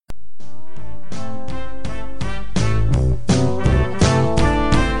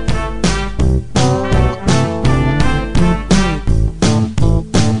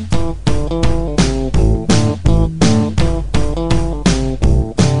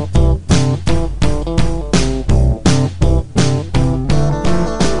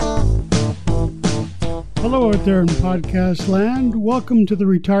Hello out there in podcast land. Welcome to the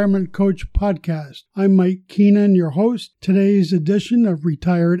Retirement Coach Podcast. I'm Mike Keenan, your host. Today's edition of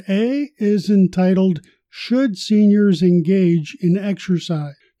Retired A is entitled, Should Seniors Engage in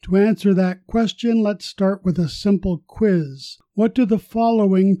Exercise? To answer that question, let's start with a simple quiz. What do the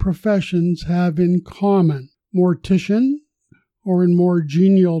following professions have in common? Mortician, or in more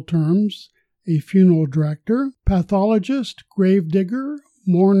genial terms, a funeral director, pathologist, gravedigger,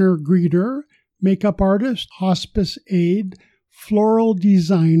 mourner-greeter, makeup artist, hospice aide, floral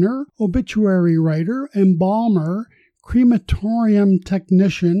designer, obituary writer, embalmer, crematorium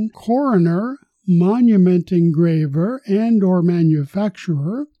technician, coroner, monument engraver and or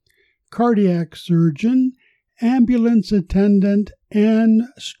manufacturer, cardiac surgeon, ambulance attendant, and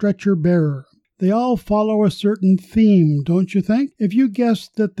stretcher bearer. They all follow a certain theme, don't you think? If you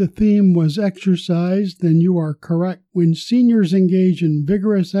guessed that the theme was exercise, then you are correct. When seniors engage in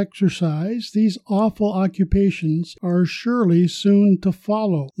vigorous exercise, these awful occupations are surely soon to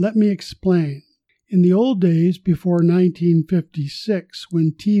follow. Let me explain. In the old days, before 1956,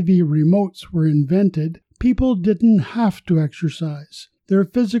 when TV remotes were invented, people didn't have to exercise. Their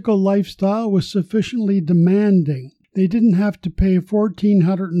physical lifestyle was sufficiently demanding. They didn't have to pay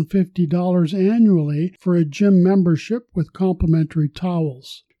 $1,450 annually for a gym membership with complimentary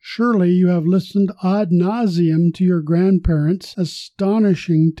towels. Surely you have listened ad nauseum to your grandparents'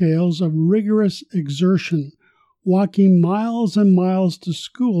 astonishing tales of rigorous exertion, walking miles and miles to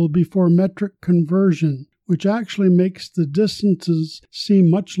school before metric conversion, which actually makes the distances seem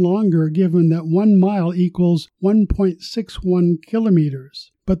much longer given that 1 mile equals 1.61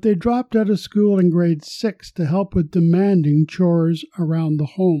 kilometers. But they dropped out of school in grade 6 to help with demanding chores around the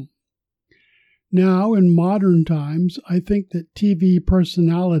home. Now, in modern times, I think that TV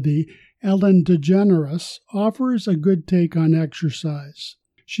personality Ellen DeGeneres offers a good take on exercise.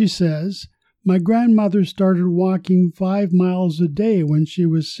 She says, "My grandmother started walking 5 miles a day when she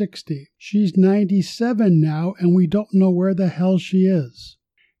was 60. She's 97 now, and we don't know where the hell she is."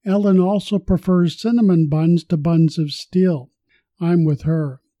 Ellen also prefers cinnamon buns to buns of steel. I'm with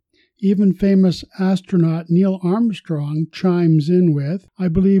her. Even famous astronaut Neil Armstrong chimes in with, "I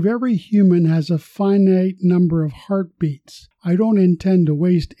believe every human has a finite number of heartbeats. I don't intend to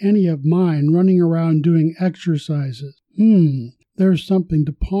waste any of mine running around doing exercises." There's something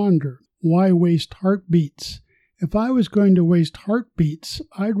to ponder. Why waste heartbeats? If I was going to waste heartbeats,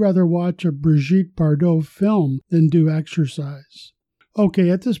 I'd rather watch a Brigitte Bardot film than do exercise. Okay,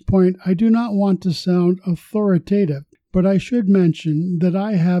 at this point, I do not want to sound authoritative, but I should mention that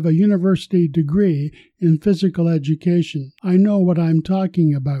I have a university degree in physical education. I know what I'm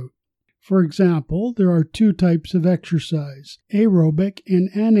talking about. For example, there are 2 types of exercise, aerobic and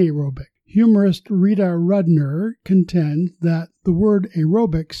anaerobic. Humorist Rita Rudner contends that the word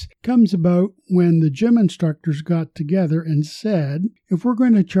aerobics comes about when the gym instructors got together and said, if we're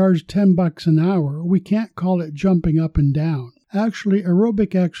going to charge $10 an hour, we can't call it jumping up and down. Actually,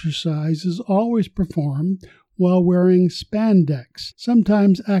 aerobic exercise is always performed while wearing spandex,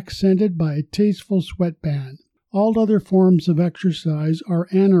 sometimes accented by a tasteful sweatband. All other forms of exercise are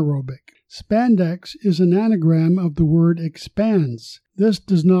anaerobic. Spandex is an anagram of the word expands. This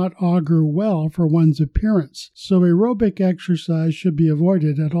does not augur well for one's appearance, so aerobic exercise should be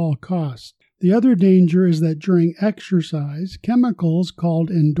avoided at all costs. The other danger is that during exercise, chemicals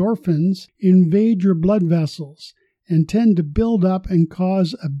called endorphins invade your blood vessels and tend to build up and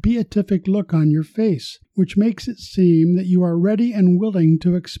cause a beatific look on your face, which makes it seem that you are ready and willing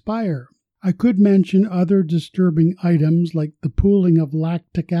to expire. I could mention other disturbing items like the pooling of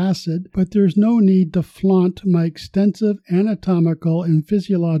lactic acid, but there's no need to flaunt my extensive anatomical and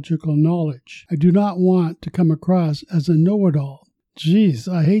physiological knowledge. I do not want to come across as a know-it-all. Geez,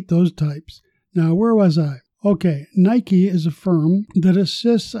 I hate those types. Now, where was I? Okay, Nike is a firm that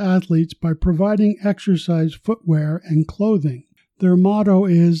assists athletes by providing exercise footwear and clothing. Their motto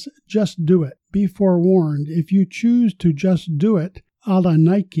is, just do it. Be forewarned, if you choose to just do it, a la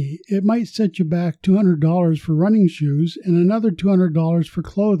Nike, it might set you back $200 for running shoes and another $200 for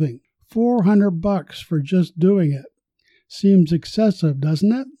clothing. $400 for just doing it. Seems excessive,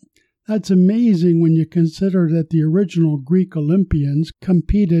 doesn't it? That's amazing when you consider that the original Greek Olympians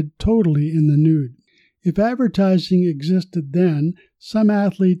competed totally in the nude. If advertising existed then, some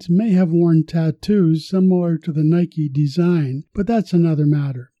athletes may have worn tattoos similar to the Nike design, but that's another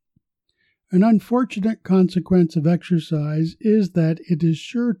matter. An unfortunate consequence of exercise is that it is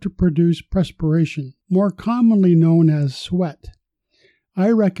sure to produce perspiration, more commonly known as sweat.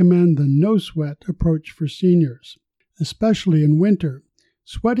 I recommend the no-sweat approach for seniors, especially in winter.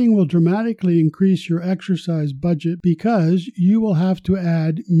 Sweating will dramatically increase your exercise budget because you will have to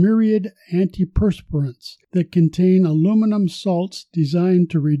add myriad antiperspirants that contain aluminum salts designed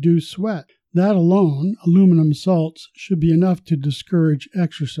to reduce sweat. That alone, aluminum salts, should be enough to discourage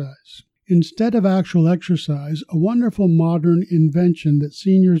exercise. Instead of actual exercise, a wonderful modern invention that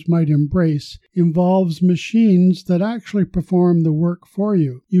seniors might embrace involves machines that actually perform the work for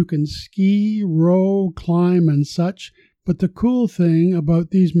you. You can ski, row, climb, and such, but the cool thing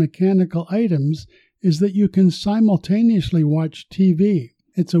about these mechanical items is that you can simultaneously watch TV.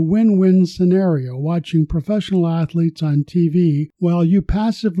 It's a win-win scenario, watching professional athletes on TV while you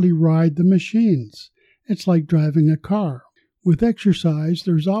passively ride the machines. It's like driving a car. With exercise,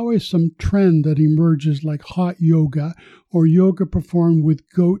 there's always some trend that emerges, like hot yoga or yoga performed with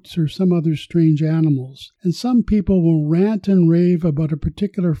goats or some other strange animals. And some people will rant and rave about a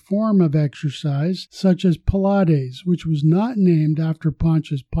particular form of exercise, such as Pilates, which was not named after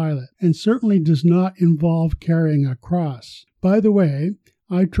Pontius Pilate and certainly does not involve carrying a cross. By the way,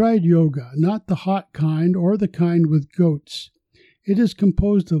 I tried yoga, not the hot kind or the kind with goats. It is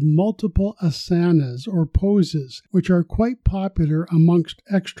composed of multiple asanas or poses, which are quite popular amongst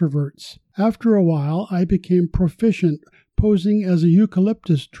extroverts. After a while, I became proficient posing as a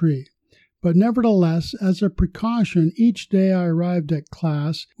eucalyptus tree. But nevertheless, as a precaution, each day I arrived at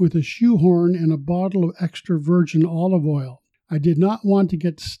class with a shoehorn and a bottle of extra virgin olive oil. I did not want to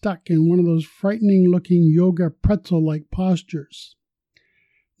get stuck in one of those frightening-looking yoga pretzel-like postures.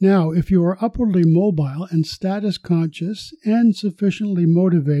 Now, if you are upwardly mobile and status conscious and sufficiently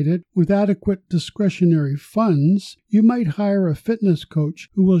motivated with adequate discretionary funds, you might hire a fitness coach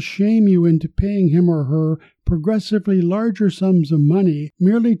who will shame you into paying him or her progressively larger sums of money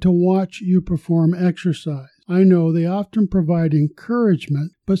merely to watch you perform exercise. I know they often provide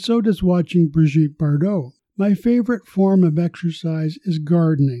encouragement, but so does watching Brigitte Bardot. My favorite form of exercise is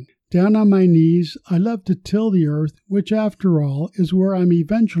gardening. Down on my knees, I love to till the earth, which after all is where I'm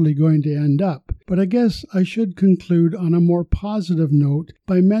eventually going to end up. But I guess I should conclude on a more positive note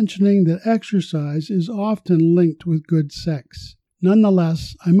by mentioning that exercise is often linked with good sex.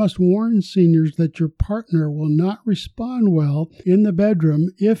 Nonetheless, I must warn seniors that your partner will not respond well in the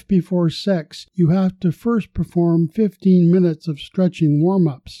bedroom if before sex you have to first perform 15 minutes of stretching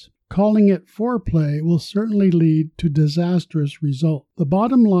warm-ups. Calling it foreplay will certainly lead to disastrous results. The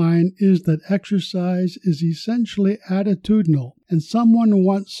bottom line is that exercise is essentially attitudinal, and someone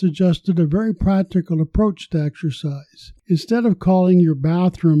once suggested a very practical approach to exercise. Instead of calling your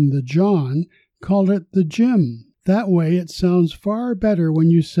bathroom the John, call it the gym. That way it sounds far better when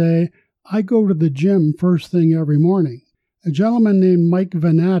you say, "I go to the gym first thing every morning." A gentleman named Mike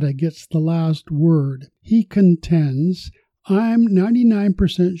Vanatta gets the last word. He contends, "I'm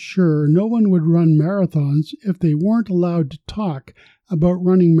 99% sure no one would run marathons if they weren't allowed to talk about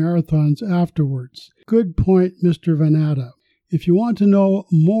running marathons afterwards." Good point, Mr. Vanatta. If you want to know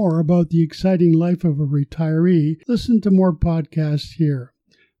more about the exciting life of a retiree, listen to more podcasts here.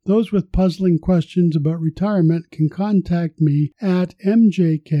 Those with puzzling questions about retirement can contact me at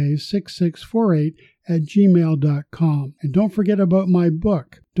mjk6648@gmail.com. And don't forget about my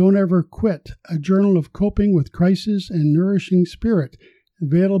book, Don't Ever Quit, a journal of coping with crisis and nourishing spirit,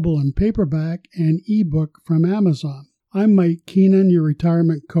 available in paperback and ebook from Amazon. I'm Mike Keenan, your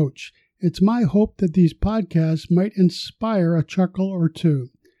retirement coach. It's my hope that these podcasts might inspire a chuckle or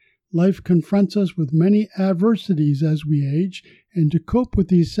two. Life confronts us with many adversities as we age, and to cope with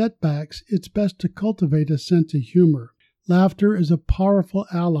these setbacks, it's best to cultivate a sense of humor. Laughter is a powerful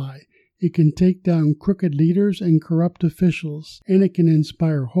ally. It can take down crooked leaders and corrupt officials, and it can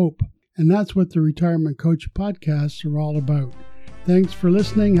inspire hope. And that's what the Retirement Coach podcasts are all about. Thanks for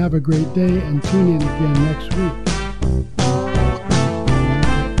listening. Have a great day, and tune in again next week.